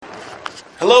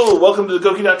Hello, welcome to the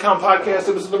Goki.com podcast,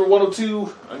 episode number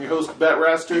 102. I'm your host,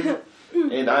 BatRastered,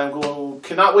 and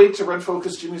cannot wait to run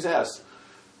focus Jimmy's ass.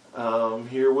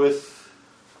 Here with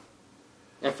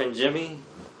FnJimmy.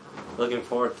 Looking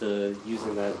forward to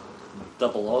using that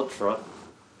double ultra.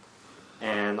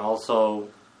 And also,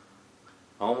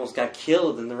 I almost got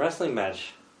killed in the wrestling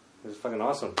match. It was fucking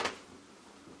awesome.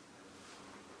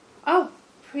 Oh,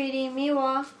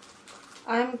 PrettyMiwa.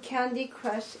 I'm Candy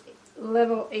Crush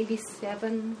level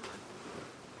 87.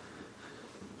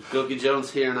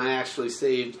 GoukiJones here, and I actually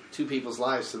saved 2 people's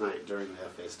lives tonight during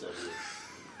the FSW.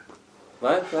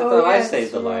 What? I thought I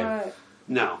saved the life. Right.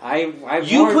 No.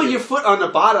 You put your foot on the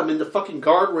bottom and the fucking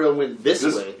guardrail and went this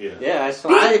way. Yeah, I saw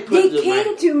They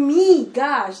came to me.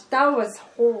 Gosh, that was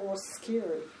horrible,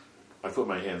 scary. I put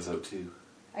my hands up too.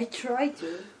 I tried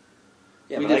to.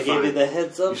 Yeah, but I gave you the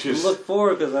heads up to look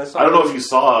forward because I saw. I don't know if you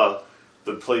saw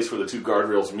the place where the 2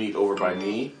 guardrails meet over by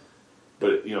me,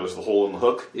 but there's the hole in the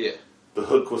hook. Yeah. The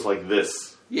hook was like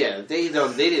this. Yeah, they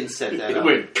didn't set that up.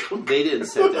 Went, they didn't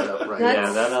set that up right.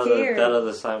 That's that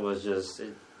other side was just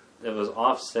it was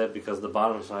offset because the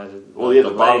bottom side.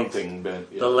 the bottom thing bent.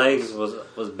 Yeah. The legs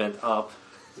was bent up.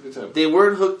 They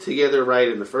weren't hooked together right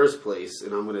in the first place,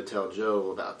 and I'm going to tell Joe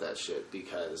about that shit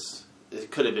because it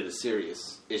could have been a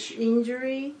serious issue.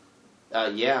 Injury?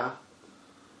 Yeah.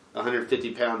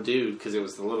 150-pound dude, because it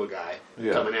was the little guy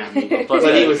coming at me. Plus,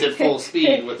 but he was at full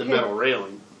speed with the metal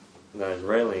railing. No,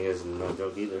 railing isn't no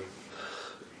joke either.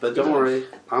 But don't worry,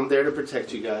 I'm there to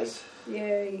protect you guys.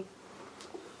 Yay.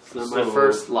 It's not my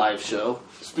first live show.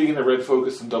 Speaking of Red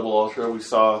Focus and Double Ultra, we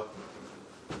saw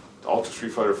Ultra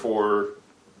Street Fighter 4,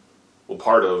 well,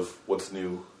 part of what's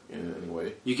new,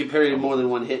 anyway. You can parry more than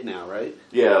one hit now, right?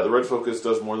 Yeah, the Red Focus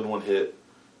does more than one hit,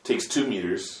 takes 2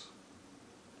 meters,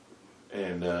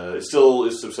 and it still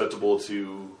is susceptible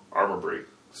to armor break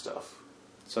stuff.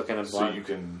 So can it So block? you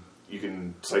can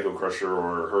Psycho Crusher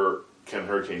or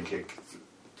Hurricane Kick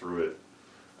through it.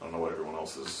 I don't know what everyone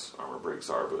else's armor breaks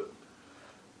are, but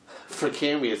For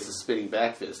Cammy, it's a spinning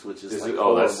back fist, which is like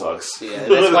oh, that horrible. sucks. Yeah,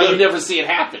 that's why you never see it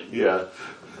happen. Yeah.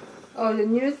 Oh, the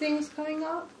new thing's coming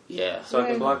up? Yeah. So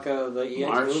I can block the EX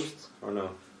March. moves or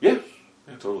no? Yeah,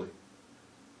 totally.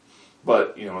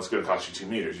 But, it's going to cost you 2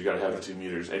 meters. You got to have the 2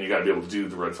 meters, and you got to be able to do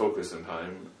the Red Focus in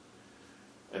time.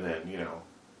 And then,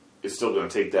 it's still going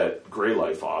to take that gray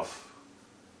life off.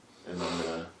 And I'm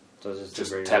going to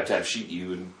just tap sheet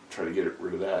you and try to get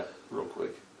rid of that real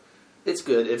quick. It's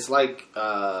good. It's like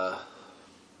the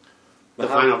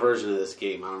final version of this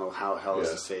game. I don't know how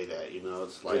else to say that.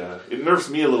 It's like it nerfs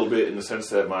me a little bit in the sense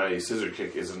that my scissor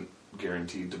kick isn't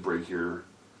guaranteed to break your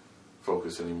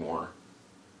focus anymore.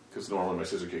 Because normally my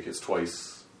scissor kick hits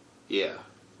twice. Yeah.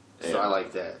 So I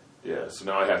like that. Yeah, so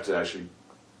now I have to actually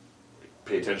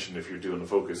pay attention if you're doing the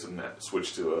focus and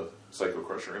switch to a Psycho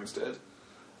Crusher instead.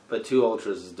 But 2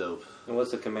 Ultras is dope. And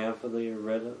what's the command for the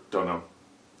red? Don't know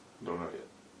yet.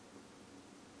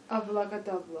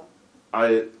 Abracadabra.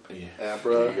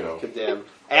 Abracadabra.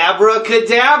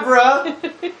 Abracadabra!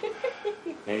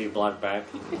 Maybe block back.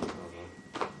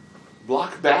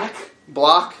 Block back?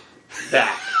 Block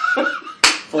back.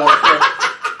 Forward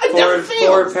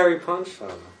parry punch? I don't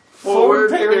know.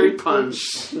 Forward parry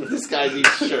punch. This guy needs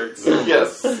shirts.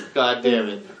 Yes. God damn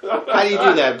it. How do you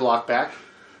do that, block back?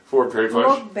 Forward parry punch?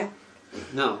 Block back.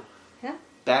 No. Huh?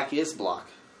 Back is block.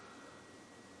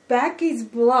 Back is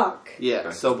block. Yeah,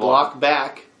 Back so is block. block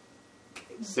back.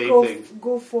 Same thing.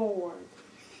 Go forward.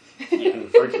 Yeah, you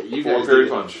Forward parry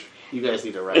punch. You guys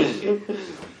need to write it.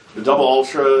 The double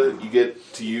ultra, you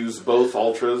get to use both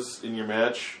ultras in your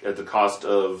match at the cost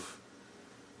of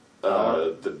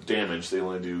the damage. They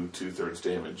only do 2/3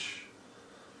 damage.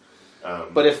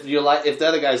 But if the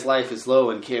other guy's life is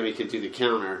low and Cammy can do the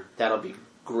counter, that'll be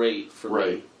great for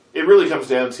me. It really comes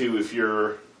down to if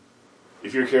your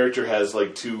character has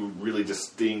like 2 really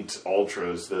distinct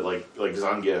ultras that like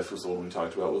Zangief was the one we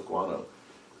talked about with Guano,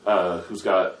 who's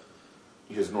got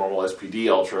his normal SPD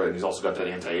ultra and he's also got that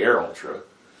anti-air ultra.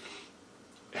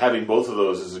 Having both of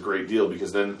those is a great deal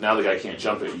because then now the guy can't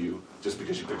jump at you just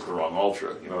because you picked the wrong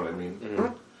ultra. You know what I mean?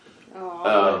 Mm-hmm.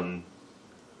 Oh.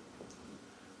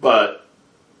 But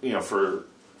for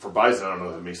Bison, I don't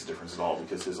know if it makes a difference at all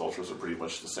because his ultras are pretty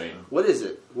much the same. What is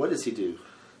it? What does he do?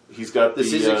 He's got the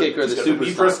scissor kick or the super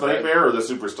knee press stomp, nightmare or the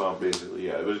super stomp, basically.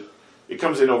 Yeah, but it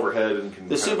comes in overhead and can.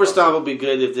 The super stomp will be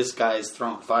good if this guy's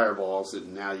throwing fireballs,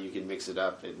 and now you can mix it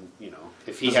up, and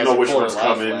if he has know a which quarter one's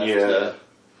life coming. left,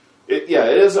 It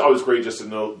is always great just to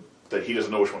know that he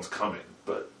doesn't know which one's coming.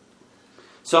 But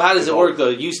so how does it work though?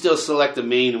 You still select the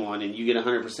main one, and you get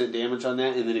 100% damage on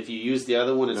that, and then if you use the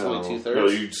other one, it's only 2/3. No,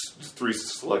 you use 3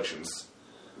 selections.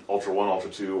 Ultra 1, Ultra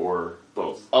 2, or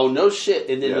both. Oh, no shit.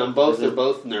 And then Yeah. on both, they're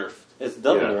both nerfed. It's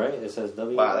W, Yeah. right? It says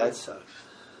W. Wow, that sucks.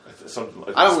 Something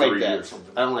like I don't like 3 or that.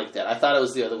 something. I don't like that. I thought it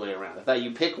was the other way around. I thought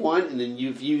you pick one, and then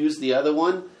if you use the other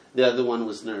one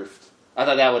was nerfed. I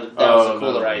thought that was a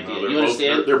cooler idea. You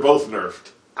understand? They're both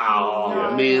nerfed. Oh,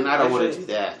 Yeah. man, I don't want to Actually-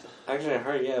 do that. Actually, I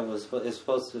heard it's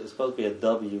supposed to be a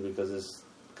W because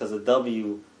the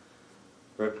W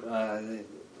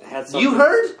had something. You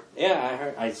heard? Yeah, I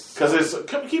heard. Because it's...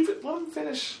 Come, keep it... Let him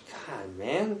finish. God,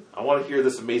 man. I want to hear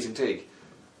this amazing take.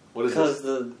 What is this?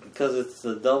 Because it's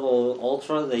the double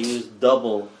ultra, they use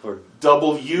double for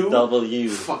W? W.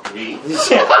 Fuck me.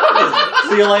 See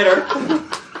you later.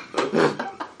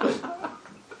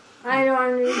 I don't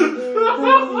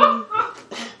understand.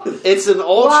 It's an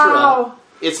ultra. Wow.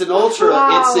 It's an ultra.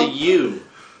 Wow. It's a U.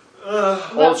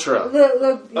 Ultra.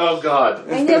 Look. Oh, God.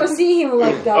 I never see him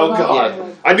like that. Oh, Like, God.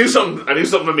 like- I knew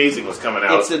something amazing was coming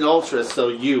out. It's an ultra, so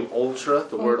U. Ultra.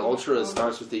 The word ultra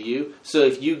starts with the U. So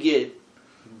if you get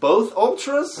both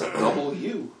ultras,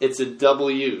 W. it's a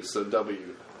W. So W.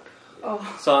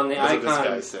 Oh. So on the That's what this icon,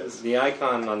 guy says. the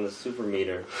icon on the super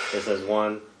meter, it says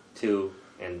 1, 2,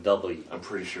 and W. I'm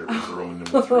pretty sure it was the Roman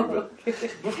number 3,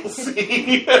 but we'll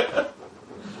see.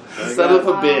 Son of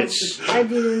a Wow. bitch. I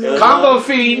didn't know. Combo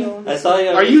fiend. I saw you.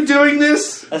 Are you doing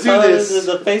this? I Do saw this.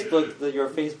 the Facebook, your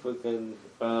Facebook, and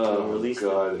Oh, released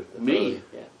God. it. Me?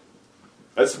 Yeah.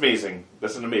 That's amazing.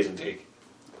 That's an amazing take.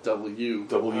 W.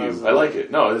 W. I like it.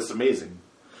 No, it's amazing.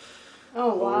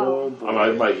 Oh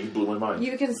wow. You blew my mind.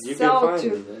 You can You sell can find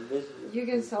to it. you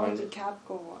can sell Find to it. Capcom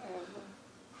or whatever.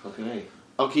 Fucking A.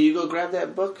 Oh, can you go grab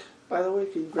that book, by the way?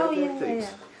 Can you grab Oh that? yeah, Thanks.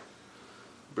 yeah.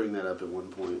 Bring that up at one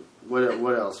point. What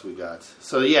else we got?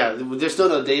 So yeah, there's still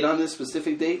no date on this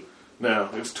specific date, No,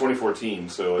 it's 2014,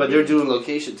 so... but they're doing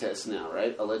location tests now,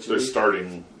 right? Allegedly. They're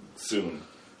starting soon.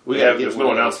 We gotta get There's one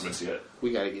no of those. announcements yet.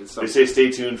 We got to get They something. say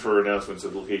stay tuned for announcements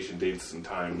of location, dates, and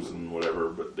times, and whatever,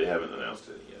 but they haven't announced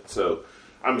it yet. So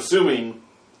I'm assuming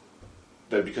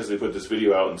that because they put this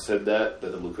video out and said that the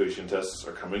location tests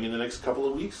are coming in the next couple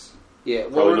of weeks. Yeah.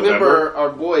 Well, Probably remember November. our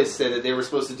boys said that they were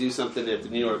supposed to do something at the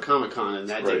New York Comic Con, and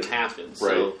that Right. didn't happen. So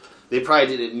Right. they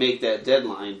probably didn't make that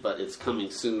deadline, but it's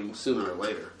coming soon, sooner or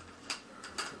later.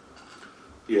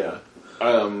 Yeah.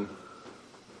 I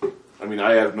mean,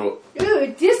 I have no...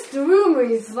 Dude, this room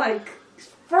is like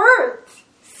fart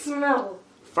smell.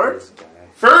 First, This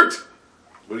guy. Fert!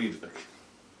 What do you think?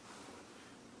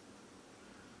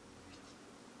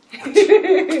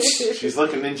 She's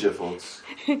like a ninja, folks.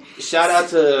 shout out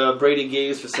to Brady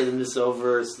Games for sending this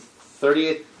over. It's the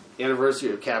 30th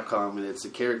anniversary of Capcom, and it's a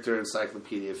character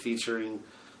encyclopedia featuring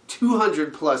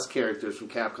 200 plus characters from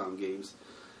Capcom games.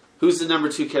 Who's the number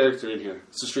 2 character in here?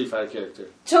 It's a Street Fighter character.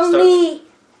 Chun-Li.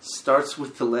 Starts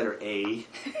with the letter A.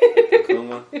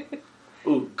 Kuma.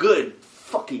 Ooh, good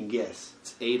fucking guess.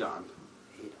 It's Adon.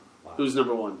 Wow. Who's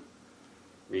number 1?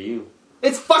 Ryu.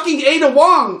 It's fucking Ada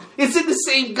Wong! It's in the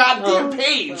same goddamn Oh,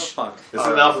 page! fuck. It's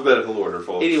in alphabetical order,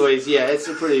 folks. Anyways, yeah, it's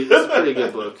a pretty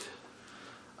good book.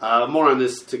 More on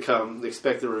this to come.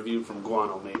 Expect a review from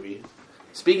Guano, maybe.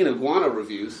 Speaking of Guano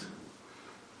reviews,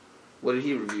 what did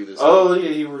he review this week? Oh, yeah,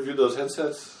 you reviewed those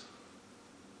headsets?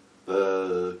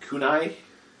 The kunai?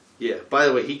 Yeah, by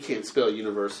the way, he can't spell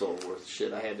universal worth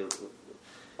shit. I had to...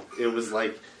 It was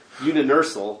like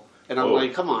universal, and I'm Oh.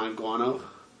 like, come on, Guano.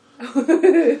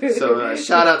 So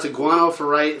shout out to Guano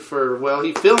for he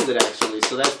filmed it actually,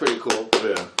 so that's pretty cool.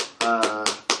 Yeah.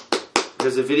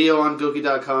 There's a video on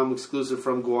Goki.com exclusive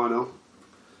from Guano.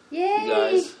 Yay! You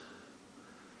guys.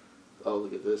 Oh,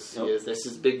 look at this. Nope. Yes, that's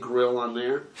his big grill on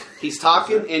there. He's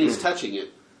talking and he's touching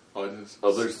it. Oh,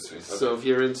 there's his face. So if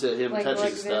you're into him Like touching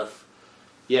this? stuff,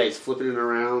 yeah, he's flipping it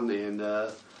around and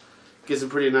gives a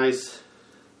pretty nice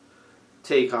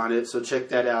take on it. So check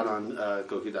that out on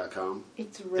Goki.com.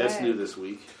 It's red. That's new this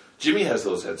week. Jimmy has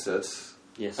those headsets.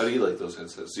 Yes. How do you like those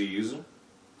headsets? Do you use them?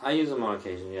 I use them on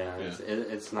occasion, yeah. Yeah.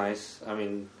 It's nice. I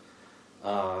mean,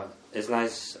 it's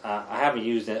nice. I haven't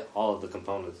used all of the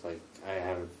components. Like, I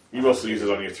haven't. You mostly use it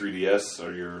on your 3DS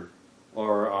or your...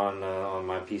 Or on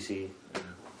my PC.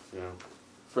 You know,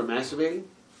 For masturbating?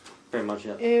 pretty much,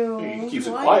 yeah. Ew. He keeps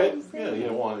it Why quiet. do you say Yeah, you that?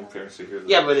 don't want your parents to hear that.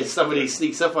 Yeah, but if somebody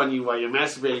sneaks up on you while you're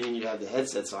masturbating and you have the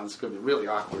headsets on, it's going to be really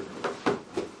awkward.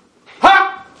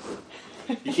 Ha!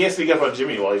 You can't sneak up on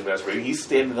Jimmy while he's masturbating. He's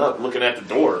standing up looking at the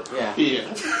door. Yeah.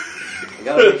 Yeah. You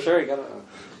gotta make sure, you gotta.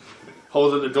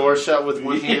 Holding the door shut with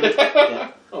one hand.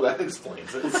 Yeah. Oh, that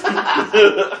explains it.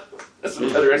 That's a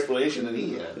better explanation than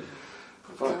he had.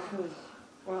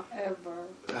 Whatever.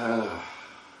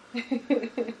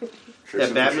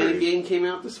 That Batman game came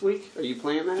out this week. Are you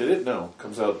playing that? Did it? No.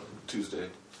 Comes out Tuesday.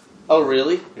 Oh,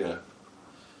 really? Yeah.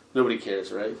 Nobody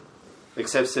cares, right?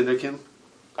 Except Syndicate.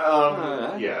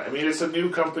 Yeah, I mean, it's a new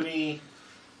company.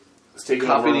 It's taking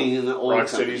Copying over an old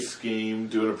Rocksteady's game,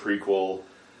 doing a prequel.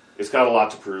 It's got a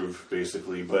lot to prove,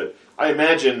 basically. But I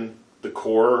imagine the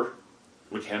core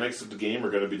mechanics of the game are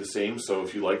going to be the same. So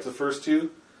if you liked the first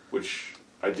two, which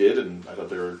I did, and I thought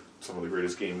they were some of the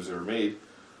greatest games ever made,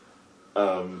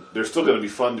 they're still going to be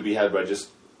fun to be had by just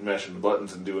mashing the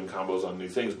buttons and doing combos on new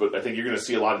things. But I think you're going to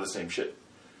see a lot of the same shit.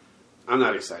 I'm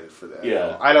not excited for that.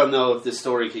 Yeah. I don't know if the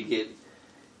story could get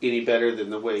any better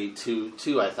than the way 2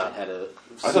 I thought had a.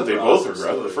 I thought they both were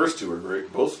great. The first two were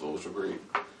great. Both of those were great.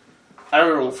 I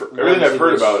don't know. Everything I've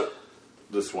heard about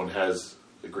this one has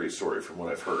a great story from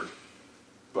what I've heard.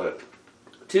 But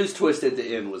 2's twist at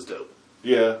the end was dope.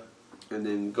 Yeah. And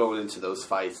then going into those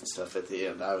fights and stuff at the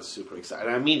end, I was super excited.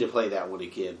 I mean to play that one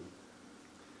again.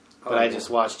 But I just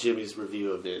watched Jimmy's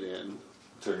review of it and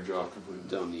turned you off completely.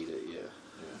 Don't need it,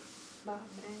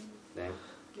 Damn.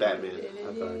 Batman.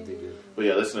 I thought I did good. But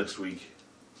yeah, that's next week.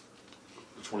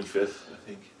 The 25th, I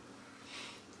think.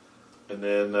 And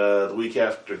then the week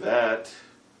after that,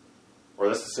 or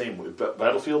that's the same week.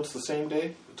 Battlefield's the same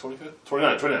day? The 25th?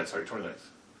 29th.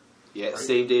 Yeah, Right?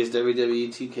 same day as WWE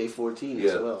 2K14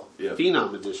 as well. Yeah.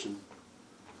 Phenom Edition.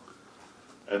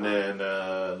 And then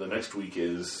the next week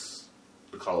is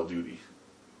the Call of Duty.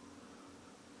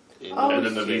 And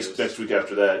then the next week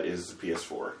after that is the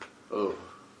PS4. Oh.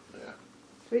 Yeah.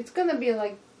 So it's gonna be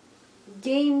like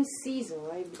game season,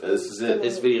 right? This is it.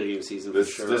 It's video game season for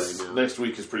sure This right now. next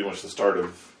week is pretty much the start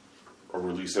of a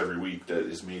release every week that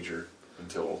is major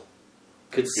until...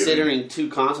 Considering 2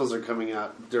 consoles are coming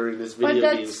out during this But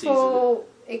video game that's season. for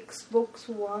Xbox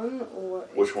One or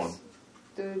Which one?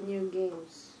 The new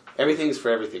games. Everything's for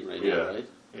everything right Yeah. now, right?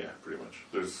 Yeah, pretty much.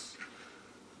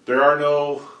 There are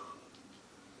no...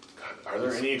 God, are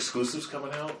there any exclusives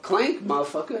coming out? Clank,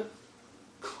 motherfucker.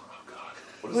 Oh, God.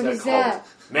 What What is is that called?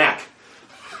 Knack.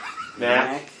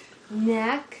 Knack.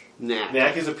 Nah.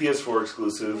 Knack is a PS4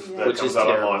 exclusive that Which comes is out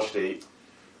terrible. on launch date.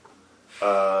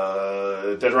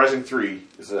 Dead Rising 3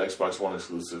 is an Xbox One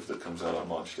exclusive that comes out on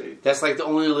launch date. That's like the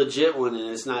only legit one, and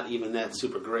it's not even that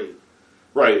super great.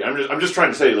 Right. I'm just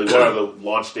trying to say, like, what are the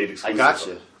launch date exclusives? I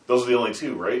gotcha. Those are the only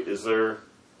 2, right? Is there...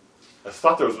 I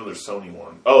thought there was another Sony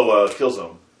one. Oh,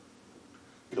 Killzone.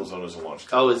 Killzone is a launch date.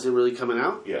 Oh, is it really coming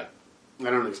out? Yeah. I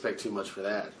don't expect too much for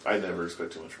that. I never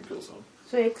expect too much from Killzone.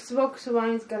 So Xbox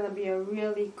One is gonna be a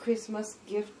really Christmas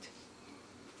gift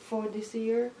for this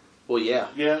year. Well, yeah.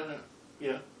 Yeah.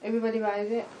 Everybody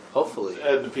buys it. Hopefully.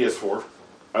 And the PS4.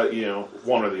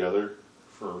 One or the other.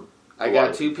 For I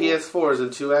got 2 PS4s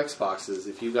and 2 Xboxes.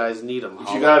 If you guys need them,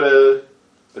 if you got a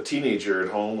teenager at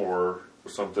home or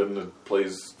something that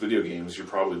plays video games, you're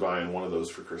probably buying one of those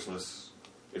for Christmas.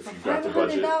 If you've got the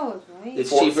budget. $500, right? It's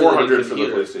 $400 cheaper than a for the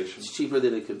computer. PlayStation. It's cheaper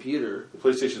than a computer. The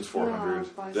PlayStation's $400.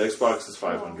 Yeah, The Xbox is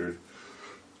 $500.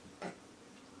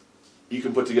 You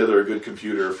can put together a good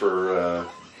computer for.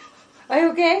 Are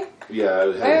you okay? Yeah, I had a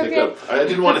Okay. hiccup. I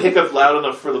didn't want to hiccup loud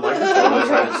enough for the microphone. I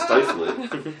tried to stifle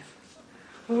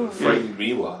it. Frightened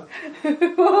Miwa.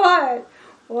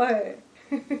 What?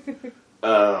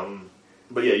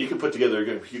 But yeah, you can put together a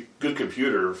good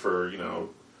computer for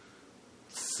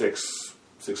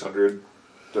 $600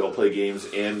 that'll play games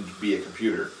and be a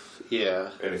computer. Yeah.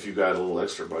 And if you've got a little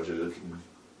extra budget, it can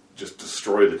just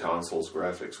destroy the consoles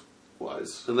graphics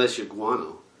wise. Unless you're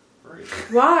Guano. Right?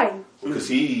 Why? Because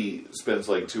he spends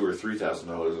like $2,000 or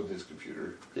 $3,000 on his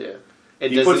computer. Yeah.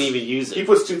 And He doesn't puts- even use it. He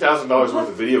puts $2,000 worth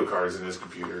of video cards in his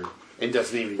computer. And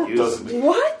doesn't even use Doesn't it. he?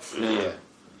 What? Yeah.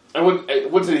 I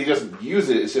wouldn't say he doesn't use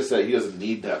it. It's just that he doesn't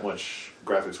need that much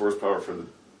graphics horsepower for the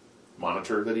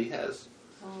monitor that he has.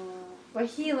 But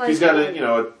he like. He's got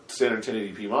a standard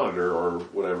 1080p monitor or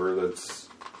whatever. That's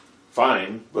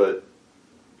fine, but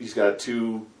he's got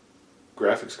 2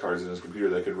 graphics cards in his computer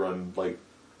that could run like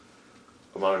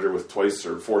a monitor with twice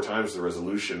or 4 times the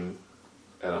resolution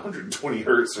at 120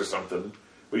 hertz or something.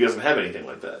 But he doesn't have anything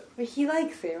like that. But he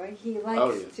likes it, right? He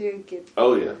likes to get.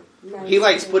 Oh yeah, Nice He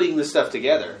likes things. putting the stuff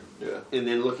together yeah, and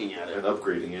then looking at and it.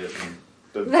 upgrading it and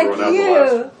then Like throwing out the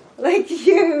last one. like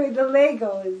you, the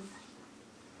Legos.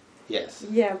 Yes.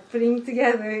 Yeah, putting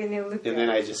together and then look. And at then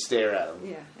it. I just stare at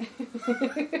them. Yeah.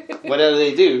 What do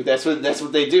they do? That's what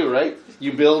they do, right?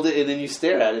 You build it and then you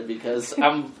stare at it because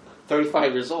I'm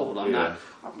 35 years old. I'm not.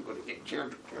 I'm going to get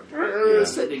jammed.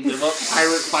 Setting them up,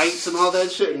 pirate fights and all that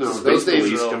shit. No, those Space days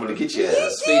police are coming to over. get your You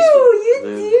ass. do, you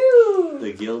do.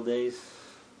 The guild days.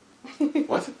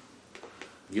 What?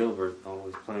 Gilbert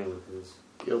always playing with his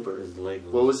Gilbert. Lego.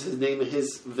 What was his name of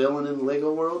his villain in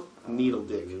Lego World? Needle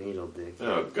Dick. Needle Dick.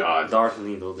 Oh God. Darth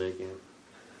Needle Dick. Yeah.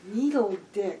 Needle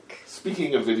dick.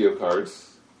 Speaking of video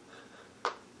cards,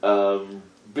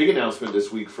 Big announcement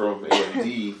this week from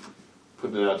AMD,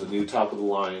 putting out the new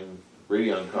top-of-the-line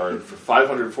Radeon card for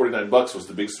 $549 was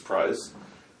the big surprise.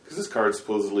 Because this card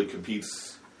supposedly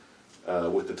competes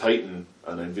with the Titan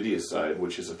on NVIDIA's side,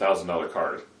 which is a $1,000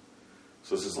 card.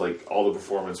 So this is like all the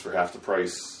performance for half the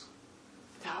price.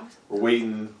 We're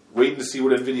waiting to see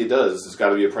what NVIDIA does. There's got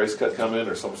to be a price cut coming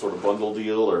or some sort of bundle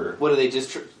deal. Or what, are they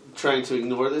just trying to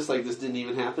ignore this like this didn't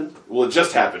even happen? Well, it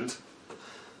just happened.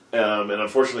 And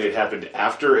unfortunately it happened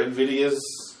after NVIDIA's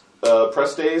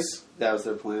press days. That was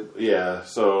their plan? Yeah,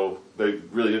 so they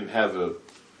really didn't have a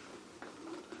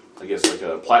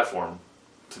platform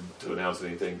to announce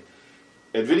anything.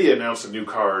 NVIDIA announced a new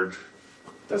card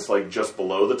that's like just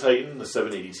below the Titan, the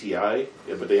 780 Ti,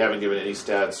 but they haven't given any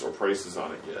stats or prices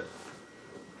on it yet.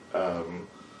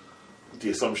 The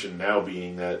assumption now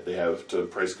being that they have to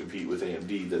price compete with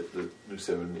AMD, that the new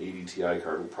 780 Ti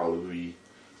card will probably be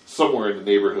somewhere in the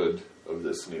neighborhood of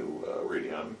this new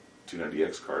Radeon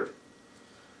 290X card.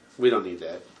 We don't need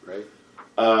that, right?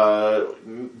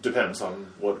 Depends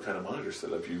on what kind of monitor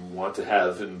setup you want to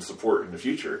have and support in the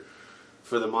future.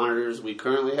 For the monitors we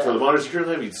currently have? For the monitors you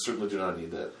currently have, you certainly do not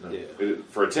need that. No. Yeah.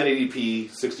 For a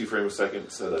 1080p, 60 frames a second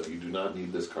setup, you do not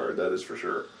need this card, that is for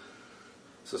sure.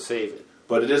 So save it.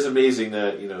 But it is amazing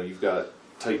that, you've got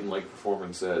Titan-like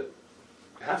performance at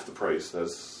half the price. That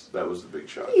was the big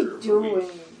shocker. What are you doing?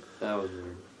 That was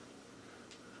weird.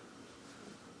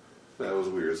 That was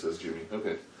weird, says Jimmy.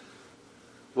 Okay.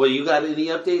 Well, you got any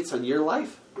updates on your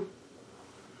life?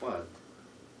 What?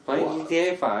 Playing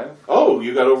GTA 5. Oh,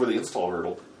 you got over the install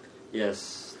hurdle.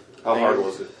 Yes. How hard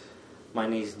was it? My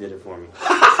niece did it for me.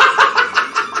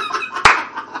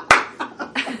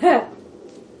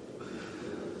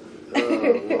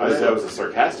 That was a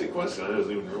sarcastic question. I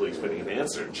wasn't even really expecting an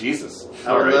answer. Jesus.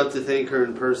 I would love to thank her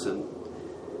in person.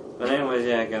 But anyways,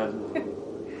 yeah, I got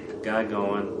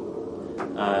going.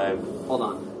 Hold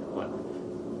on. What?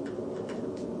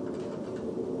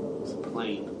 It's a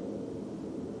plane.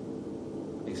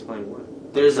 Explain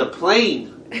what? There's a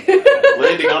plane!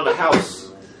 Landing on the house.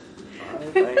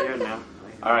 I hear it now.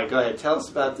 Alright, go ahead. Tell us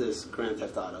about this Grand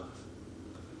Theft Auto.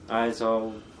 Alright,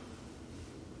 so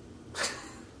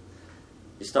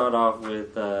you start off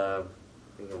with, I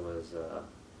think it was, The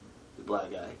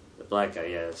black guy. the black guy,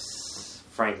 yes.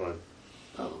 Franklin.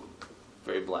 Oh,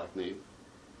 very black name.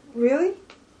 Really?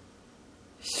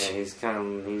 Yeah, he's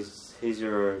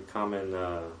your common,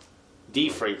 D.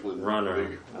 Franklin.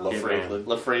 runner. La Franklin.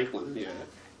 La Franklin, yeah.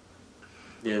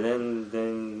 Yeah,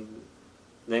 then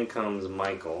comes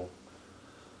Michael.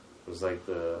 Who's like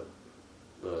the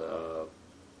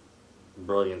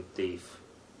brilliant thief.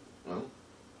 Oh.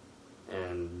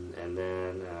 And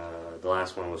then the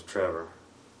last one was Trevor,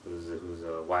 who's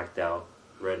a whacked out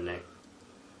redneck.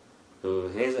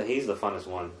 He's the funnest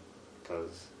one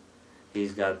because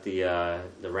he's got the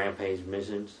rampage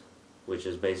missions, which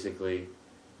is basically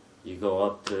you go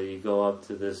up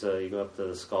to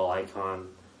the skull icon,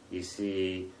 you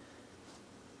see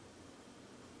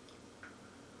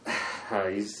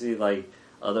like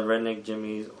other redneck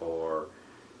Jimmies or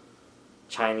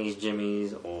Chinese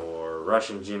Jimmies or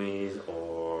Russian Jimmies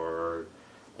or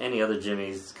any other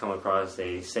Jimmies come across.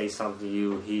 They say something to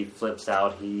you, he flips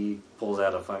out, he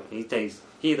either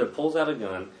pulls out a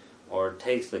gun or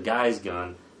takes the guy's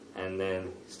gun and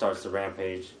then starts the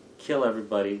rampage, kill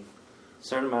everybody,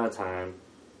 certain amount of time,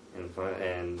 and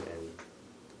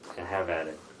have at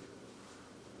it.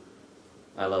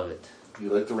 I love it. You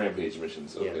like the rampage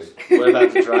missions, okay. Yes. What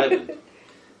about the driving?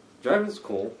 Driving's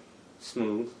cool,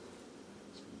 smooth.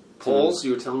 Poles?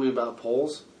 You were telling me about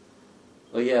poles?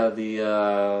 Well, yeah,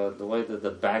 the way that the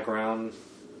background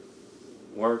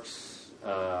works,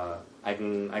 I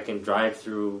can drive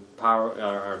through power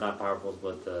or not power poles,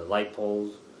 but the light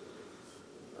poles,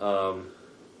 and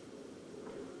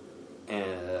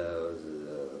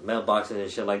mailboxes and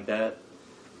shit like that.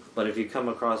 But if you come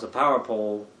across a power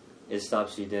pole, it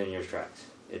stops you dead in your tracks.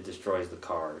 It destroys the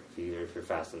car if you're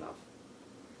fast enough.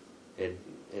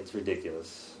 It's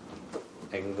ridiculous.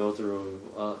 I can go through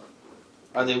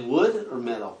Are they wood or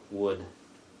metal? wood.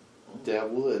 That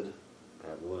wood.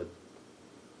 That wood.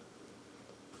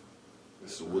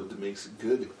 This is wood that makes it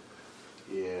good.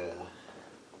 Yeah.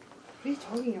 What are you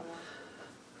talking about?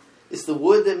 It's the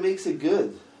wood that makes it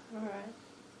good. Alright.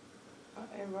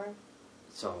 Whatever.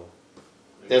 So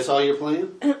That's all you're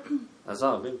playing? that's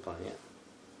all I've been playing.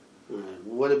 Yeah. Alright.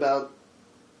 What about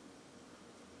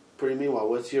PrettyMiwa?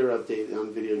 What's your update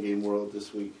on Video Game World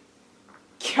this week?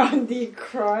 Candy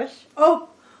Crush. Oh,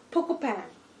 Pocopan.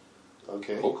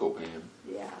 Okay. Cocoa Pan.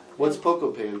 Yeah. What's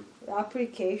Pocopan? The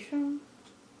application?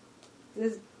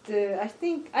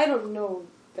 I don't know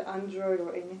the Android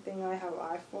or anything. I have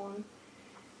iPhone.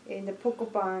 And the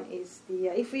Pokemon is the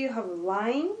if you have a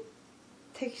line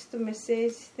text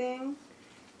message thing,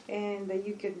 and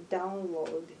you can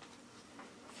download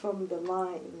from the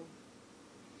line.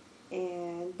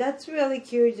 And that's really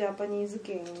cute Japanese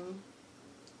game.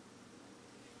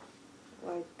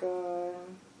 Like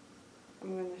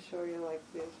I'm gonna show you like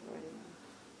this right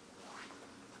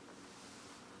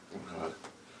now. Oh God.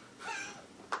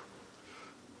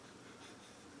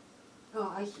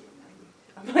 Oh, I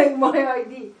can't. My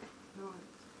ID. No.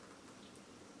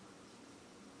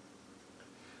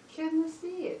 Can you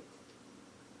see it?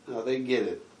 No, they get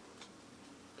it.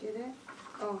 Get it?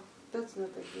 Oh, that's not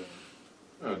a game.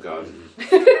 Oh God.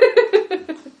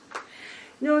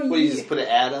 No, What, you just put an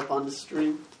ad up on the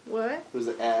stream? What? It was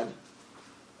an ad?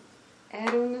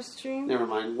 Ad on the stream? Never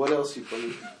mind. What else you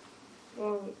playing?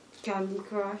 Well, Candy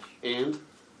Crush. And?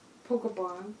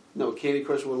 Pokemon. No, Candy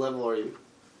Crush, what level are you?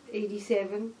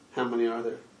 87. How many are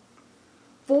there?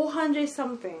 400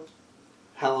 something.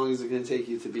 How long is it going to take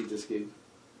you to beat this game?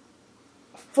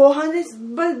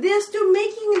 400, but they're still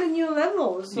making the new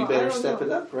levels. So You better step it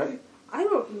up, right? I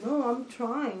don't know, I'm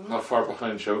trying. How far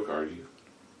behind Choke are you?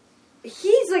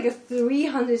 He's like a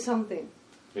 300 something.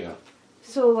 Yeah.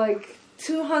 So like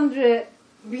 200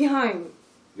 behind.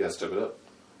 You gotta step it up.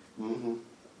 Mm-hmm.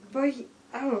 But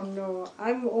I don't know.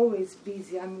 I'm always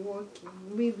busy. I'm working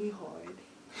really hard.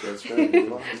 That's right.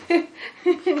 You are.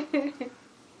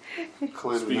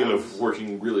 Climbing Speaking mountains. of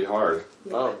working really hard,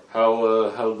 Oh,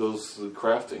 how goes the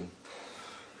crafting?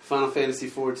 Final Fantasy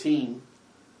XIV.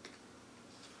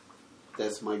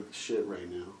 That's my shit right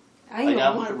now. I know. I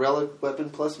got my Relic Weapon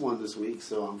 +1 this week,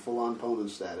 so I'm full on Ponin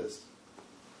status.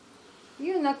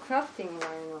 You're not crafting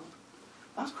right now.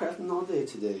 I was crafting all day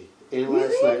today. And Really?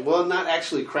 last night. Well, not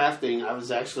actually crafting. I was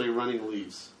actually running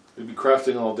leaves. You'd be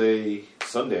crafting all day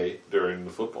Sunday during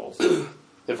the football season.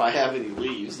 If I have any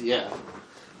leaves, yeah.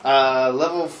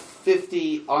 Level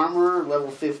 50 armor,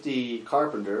 level 50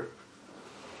 carpenter.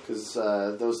 Because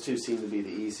those two seem to be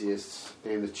the easiest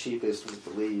and the cheapest with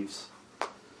the leaves.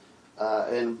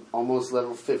 And almost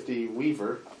level 50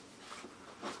 weaver.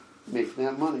 Making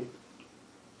that money.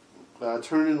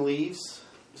 Turning leaves.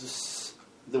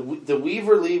 The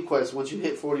weaver leave quest, once you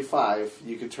hit 45,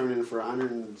 you can turn in for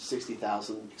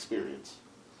 160,000 experience.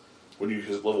 When you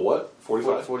just level what?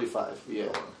 45? 45,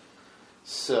 yeah.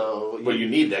 So, But you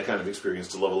need that kind of experience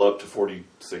to level up to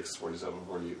 46, 47,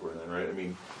 48, 49, right? I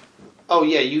mean... Oh,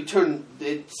 yeah, you turn...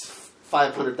 It's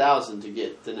 500,000 to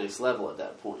get the next level at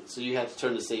that point. So you have to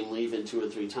turn the same leaf in 2 or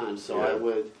 3 times. So Yeah. I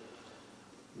would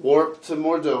warp to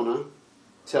Mordona,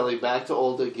 Telly back to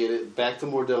Olda, get it, back to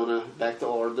Mordona, back to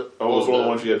Olda. Oh, those were the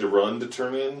ones you had to run to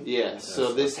turn in? Yeah,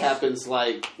 so this happens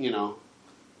like,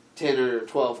 10 or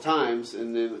 12 times,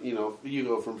 and then, you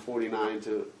go from 45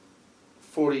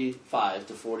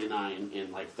 to 49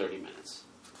 in like 30 minutes.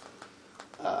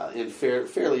 And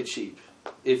fairly cheap,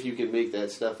 if you can make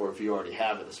that stuff, or if you already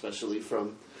have it, especially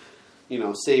from,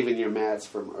 saving your mats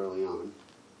from early on.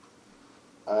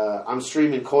 I'm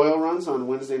streaming coil runs on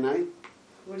Wednesday night.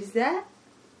 What is that?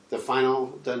 The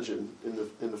final dungeon in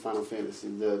the Final Fantasy.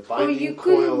 The Oh, binding you coil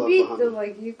couldn't of beat the the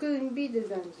Hunter. you couldn't beat the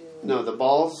dungeon. No,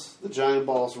 the giant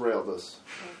balls railed us.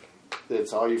 Okay.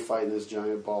 That's all you fighting is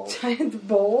giant balls. Giant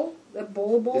ball? A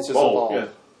ball? It's just a ball. Yeah.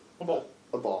 A ball.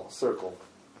 A ball, circle.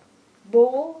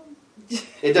 Ball?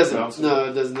 It doesn't. Bounces. No,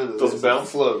 it doesn't. None of Doesn't this. bounce?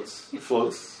 It floats. It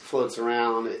floats. Floats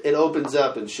around. It opens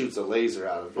up and shoots a laser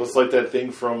out of it. Well, it's like that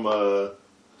thing from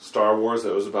Star Wars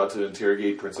that was about to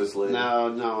interrogate Princess Leia.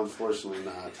 No, unfortunately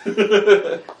not.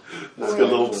 It's got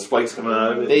little spikes coming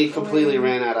out of it. They completely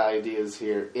ran out of ideas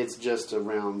here. It's just a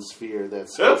round sphere that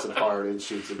splits apart and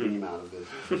shoots a beam out of it.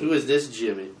 Who is this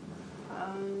Jimmy? I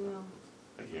don't know.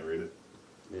 I can't read it.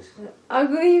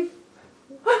 Ugly.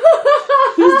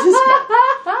 Who's this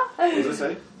guy? What does it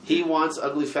say? He wants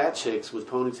ugly fat chicks with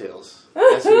ponytails.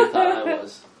 That's who he thought I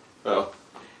was. Oh.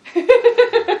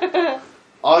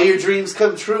 All your dreams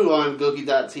come true on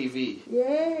Goki.tv.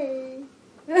 Yay.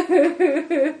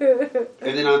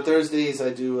 And then on Thursdays, I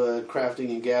do a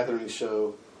crafting and gathering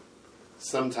show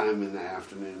sometime in the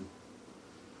afternoon.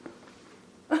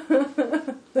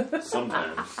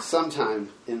 Sometimes. Sometime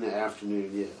in the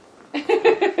afternoon, yeah.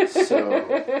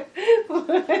 So.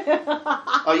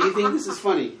 Oh, you think this is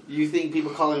funny? You think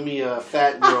people calling me a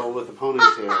fat girl with a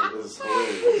ponytail is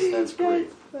hilarious. That's great.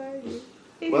 That's funny.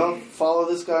 Well, follow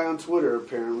this guy on Twitter,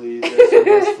 apparently. That's your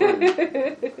best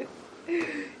friend.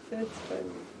 That's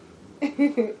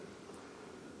funny.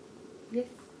 Yes.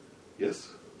 Yes.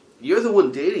 You're the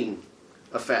one dating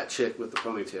a fat chick with a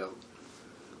ponytail.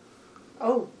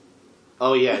 Oh.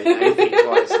 Oh, yeah, I think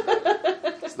twice about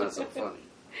it. It's not so funny.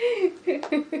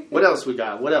 What else we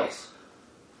got? What else?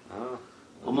 Oh,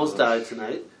 Almost died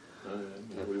tonight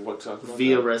We talked about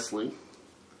via that. wrestling.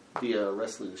 Via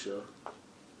wrestling show.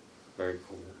 very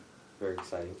cool. Very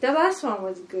exciting. The last one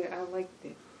was good. I liked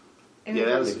it. And Yeah, it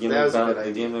that was- was The a gimmick, good the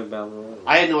idea. gimmick battle royal.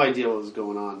 I had no idea what was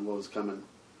going on, what was coming.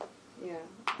 yeah.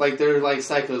 Like, they're like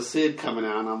Psycho Sid coming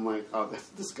out, and I'm like, oh,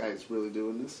 this guy's really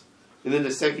doing this. And then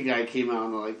the second guy came out,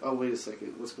 and I'm like, oh, wait a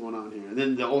second, what's going on here? And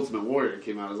then the Ultimate Warrior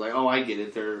came out. I was like, oh, I get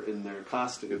it. They're in their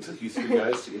costume. It took you 3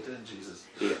 guys to get that? Jesus.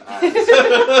 Yeah,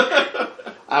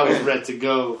 I was ready to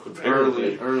go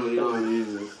early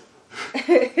on.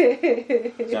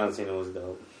 John Cena was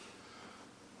dope.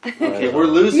 Okay, we're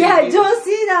losing. Yeah, John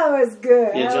Cena was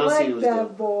good. Yeah, I John Cena like was that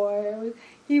good. boy.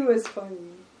 He was funny.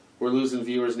 We're losing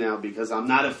viewers now because I'm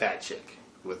not a fat chick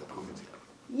with a ponytail.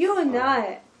 You're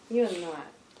not. You're not.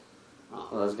 Well,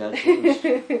 that's got to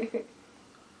change.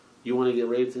 You want to get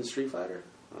raped in Street Fighter?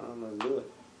 I'm gonna do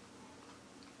it.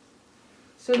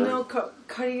 So no not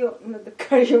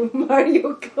the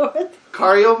Mario Kart.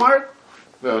 Cario Mart?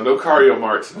 No Cario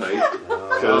Mart tonight.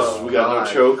 Because Oh, we got God.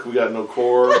 no choke, we got no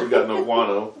core, we got no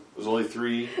guano. There's only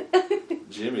 3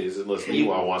 Jimmys unless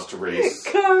Miwa wants to race.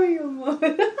 Mario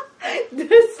Kart.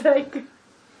 That's like.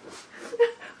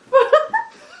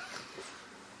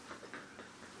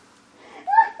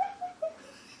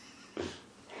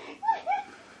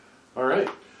 Alright.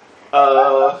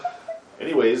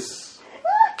 Anyways,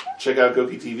 check out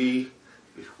Goki TV.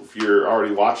 If you're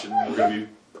already watching, we're going to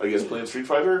be, I guess, playing Street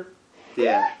Fighter.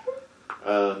 Yeah.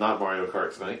 Not Mario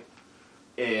Kart tonight.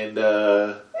 And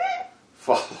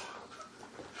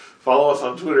follow us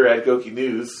on Twitter at Goki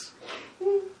News.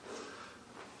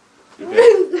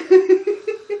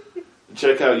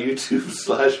 Check out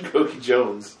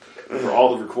YouTube/GoukiJones for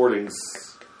all the recordings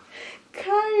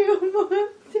Mario Kart.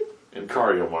 and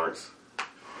Cario Marts.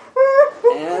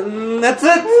 And that's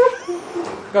it.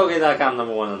 Goki.com,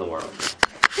 #1 in the world.